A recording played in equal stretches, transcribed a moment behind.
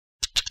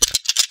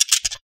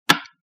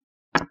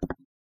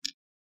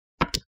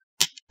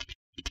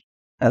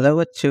Hello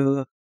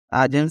बच्चों,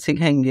 आज हम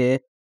सीखेंगे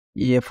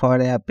A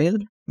for Apple,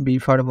 B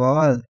for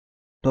ball.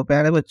 तो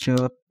प्यारे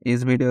बच्चों,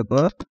 इस वीडियो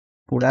को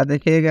पूरा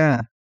देखिएगा।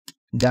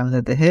 जान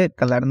लेते हैं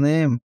colour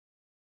name.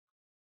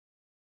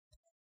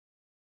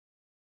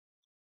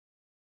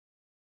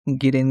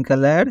 Green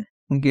colour,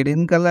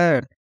 green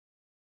colour.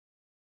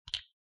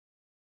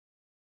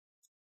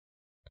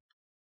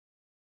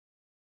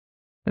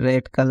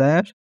 Red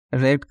colour,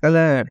 red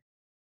colour.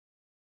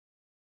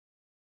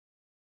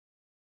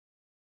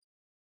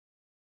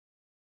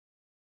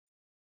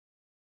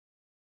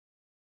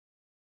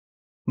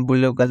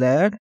 Blue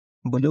colour,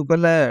 blue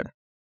colour.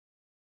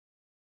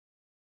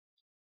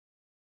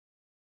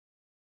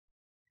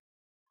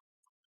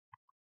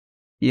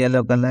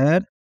 Yellow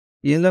colour,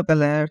 yellow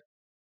colour.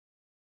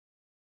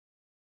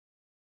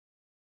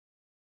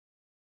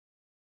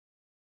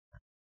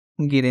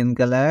 Green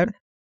colour.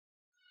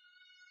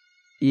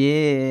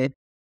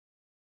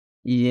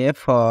 ये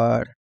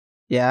फॉर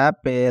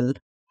एप्पल,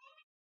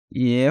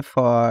 ये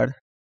फॉर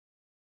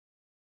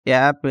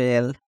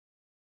एप्पल।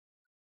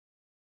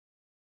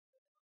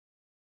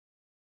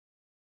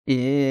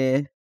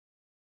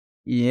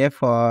 ये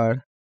फॉर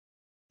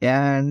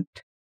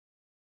ant,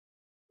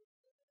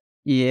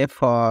 ये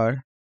for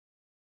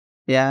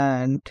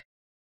ant।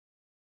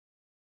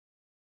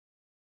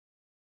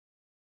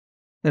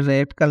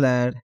 Red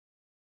colour.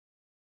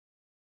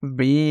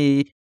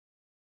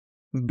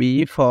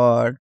 B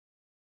for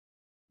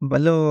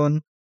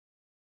balloon,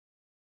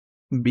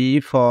 B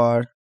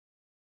for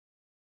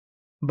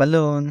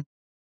balloon.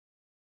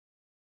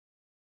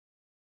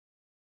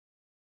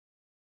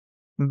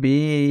 B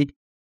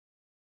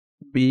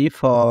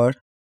for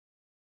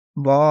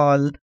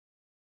ball,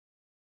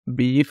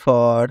 B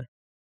for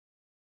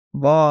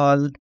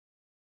ball.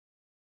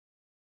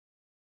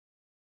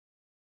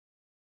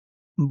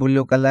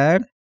 Blue color.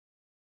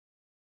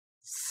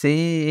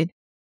 C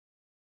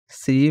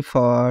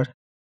for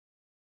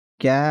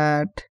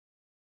cat,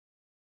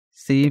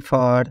 C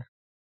for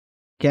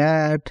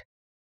cat.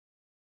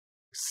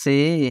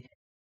 C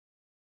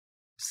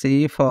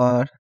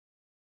for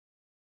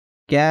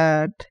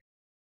cat,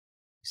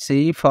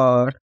 C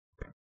for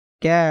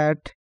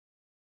cat.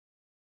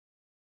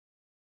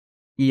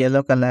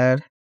 Yellow color.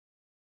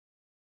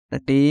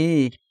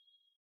 D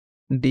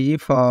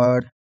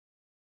for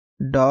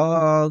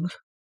dog,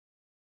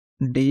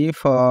 D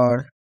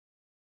for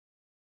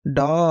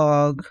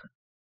dog.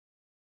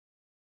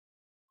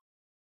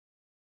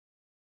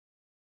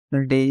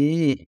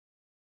 D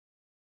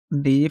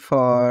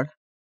for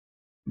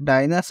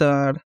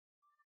dinosaur,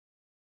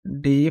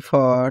 D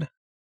for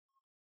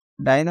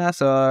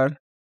dinosaur.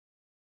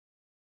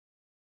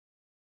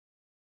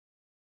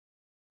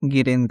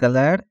 Green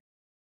color.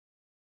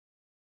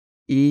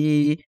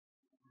 E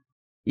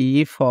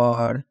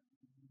for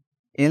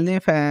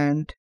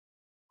elephant,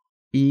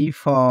 E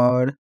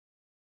for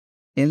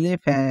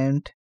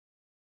elephant.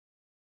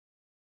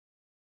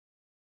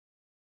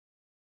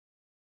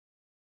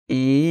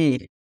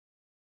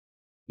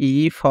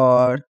 E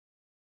for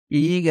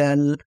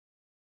eagle,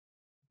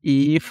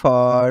 E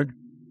for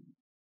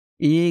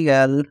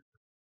eagle.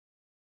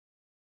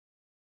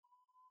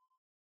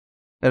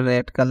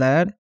 Red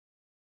color.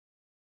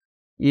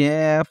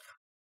 F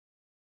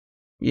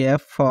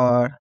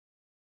for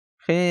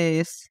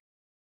face,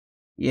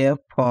 F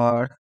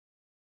for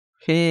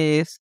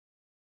face.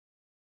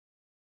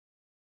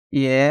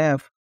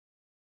 F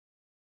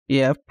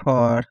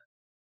for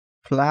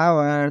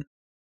flower,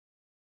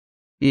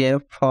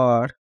 F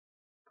for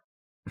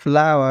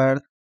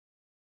flower.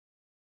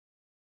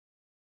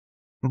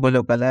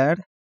 Blue color.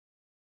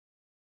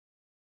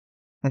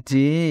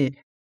 G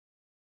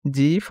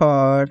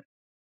for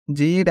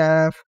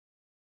giraffe,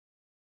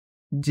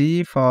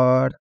 G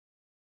for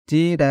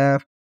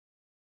giraffe.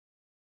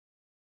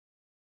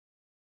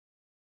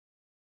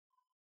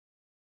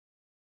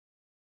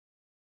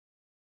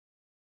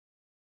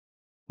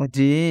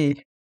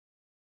 G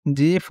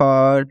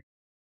for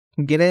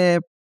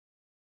grape,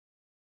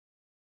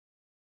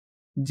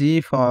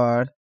 G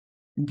for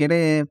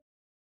grape.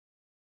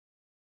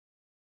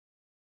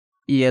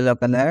 Yellow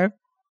color.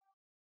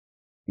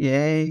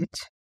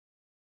 H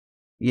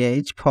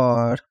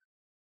for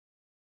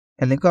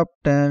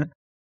helicopter,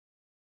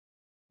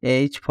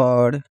 H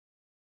for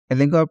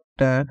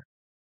helicopter.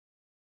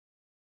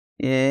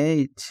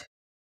 H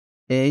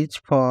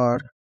for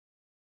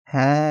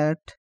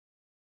hat,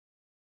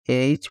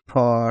 H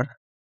for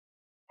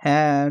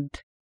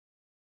hat.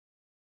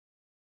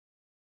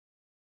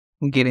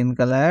 Green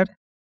color.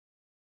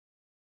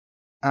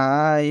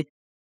 I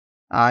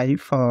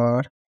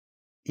for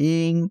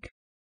ink,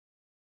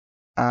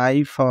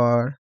 I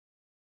for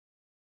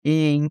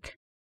ink.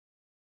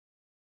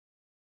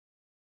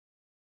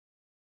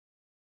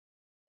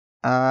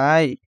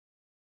 I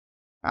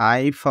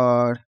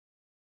for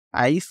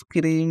ice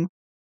cream,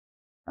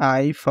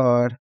 I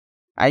for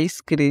ice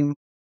cream.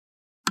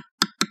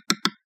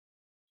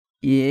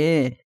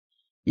 A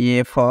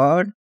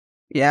for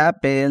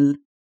apple,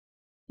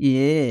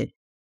 A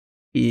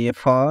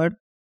for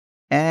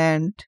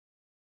ant.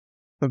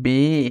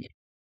 B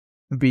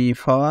B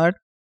for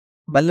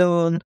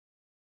balloon.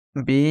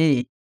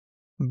 B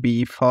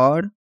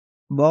for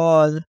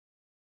ball.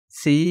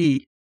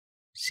 C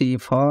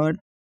for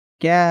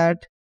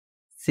cat.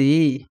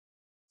 C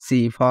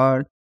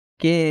for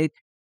cake.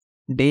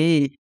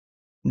 D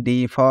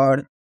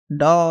for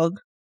dog.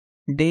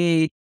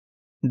 D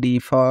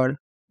for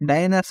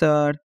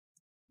dinosaur.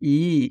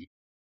 E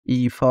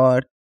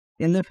for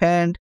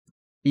elephant.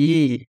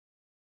 E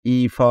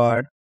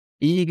for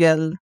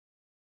eagle.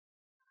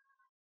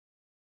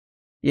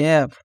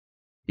 F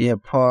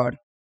for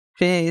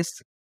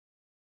fish.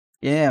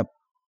 F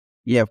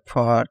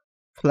for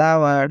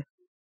flower.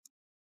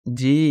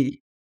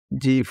 G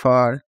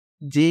for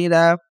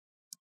giraffe.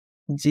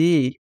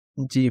 G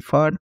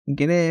for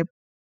grape.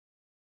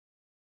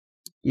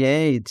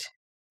 H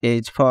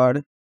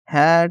for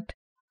hat.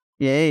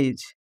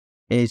 H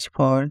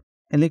for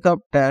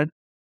helicopter.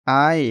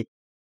 I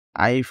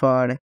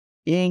for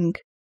ink.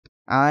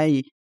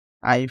 I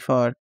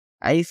for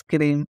ice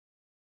cream.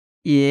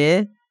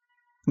 A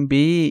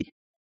B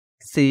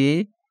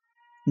C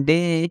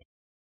D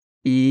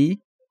E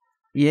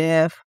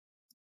F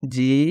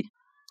G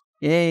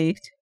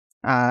H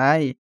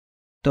I।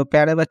 तो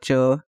प्यारे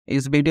बच्चों,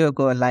 इस video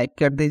को like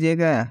कर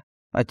दीजिएगा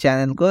और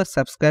channel को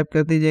subscribe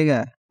कर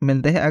दीजिएगा।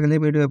 मिलते हैं अगले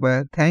वीडियो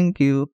पर। Thank you.